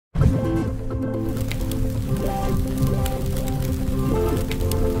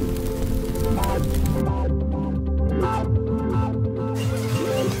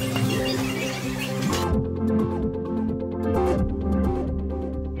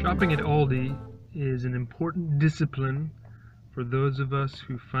Shopping at Aldi is an important discipline for those of us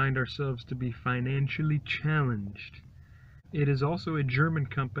who find ourselves to be financially challenged. It is also a German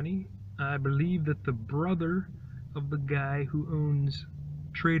company. I believe that the brother of the guy who owns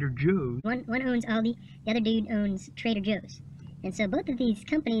Trader Joe's. One owns Aldi, the other dude owns Trader Joe's. And so both of these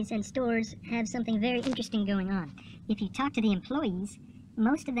companies and stores have something very interesting going on. If you talk to the employees,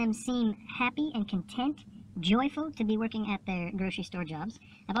 most of them seem happy and content, joyful to be working at their grocery store jobs.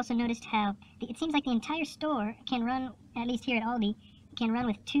 I've also noticed how it seems like the entire store can run, at least here at Aldi, can run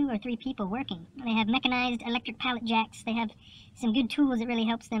with 2 or 3 people working. They have mechanized electric pallet jacks. They have some good tools that really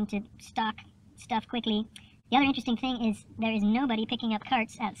helps them to stock stuff quickly. The other interesting thing is there is nobody picking up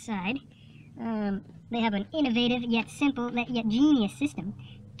carts outside. They have an innovative yet simple yet genius system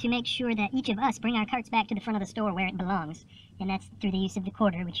to make sure that each of us bring our carts back to the front of the store where it belongs. And that's through the use of the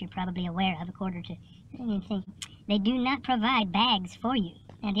quarter, which you're probably aware of, a quarter to anything. They do not provide bags for you.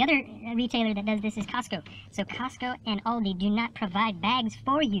 And the other retailer that does this is Costco. So Costco and Aldi do not provide bags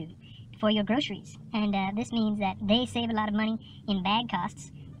for you, for your groceries. And this means that they save a lot of money in bag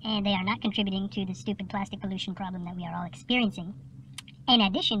costs, and they are not contributing to the stupid plastic pollution problem that we are all experiencing. In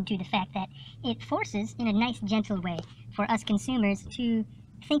addition to the fact that it forces, in a nice, gentle way, for us consumers to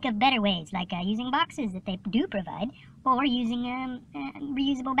think of better ways, like using boxes that they do provide, or using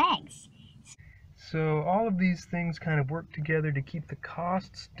reusable bags. So all of these things kind of work together to keep the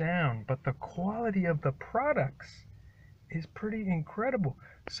costs down, but the quality of the products is pretty incredible.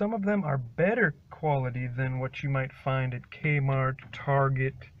 Some of them are better quality than what you might find at Kmart,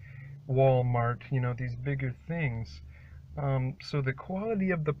 Target, Walmart, you know, these bigger things. So the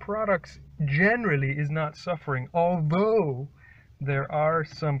quality of the products generally is not suffering, although there are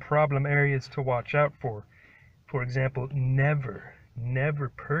some problem areas to watch out for. For example, never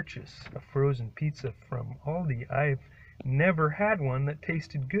purchase a frozen pizza from Aldi. I've never had one that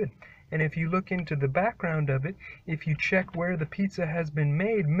tasted good. And if you look into the background of it, if you check where the pizza has been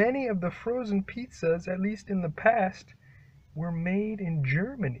made, many of the frozen pizzas, at least in the past, were made in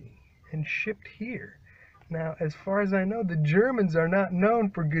Germany and shipped here. Now, as far as I know, the Germans are not known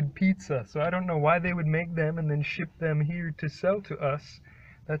for good pizza, so I don't know why they would make them and then ship them here to sell to us.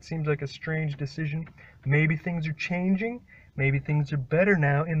 That seems like a strange decision. Maybe things are changing. Maybe things are better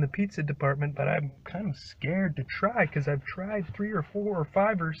now in the pizza department, but I'm kind of scared to try because I've tried 3 or 4 or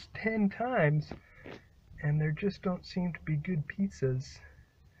 5 or 10 times, and there just don't seem to be good pizzas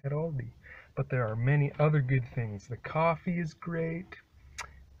at Aldi. But there are many other good things. The coffee is great.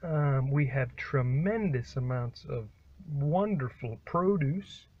 We have tremendous amounts of wonderful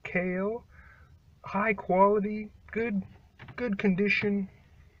produce, kale, high quality, good condition.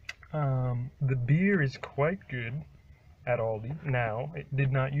 The beer is quite good at Aldi now. It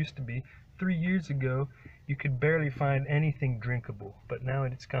did not used to be. 3 years ago you could barely find anything drinkable, but now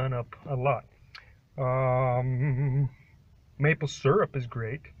it's gone up a lot. Maple syrup is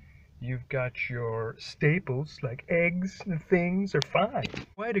great. You've got your staples like eggs and things are fine.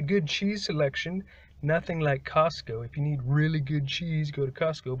 Quite a good cheese selection. Nothing like Costco. If you need really good cheese, go to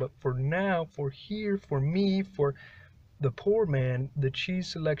Costco. But for now, for here, for me, for the poor man, the cheese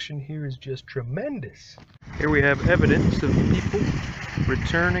selection here is just tremendous. Here we have evidence of people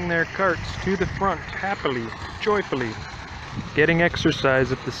returning their carts to the front happily, joyfully, getting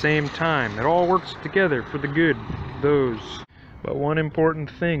exercise at the same time. It all works together for the good of those. But one important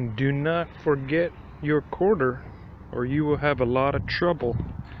thing, do not forget your quarter or you will have a lot of trouble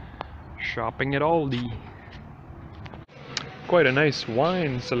shopping at Aldi. Quite a nice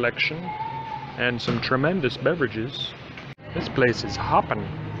wine selection and some tremendous beverages. This place is hopping.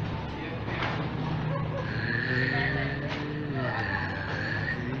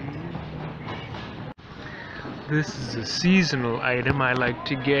 This is a seasonal item I like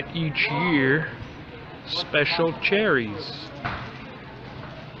to get each year. Special cherries.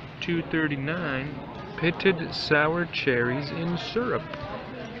 $2.39 pitted sour cherries in syrup.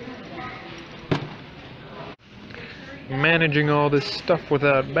 Managing all this stuff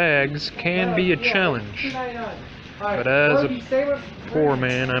without bags can be a challenge. But as a poor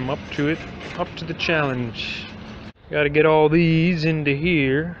man, I'm up to it, up to the challenge. Gotta get all these into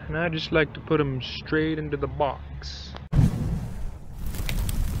here, and I just like to put them straight into the box.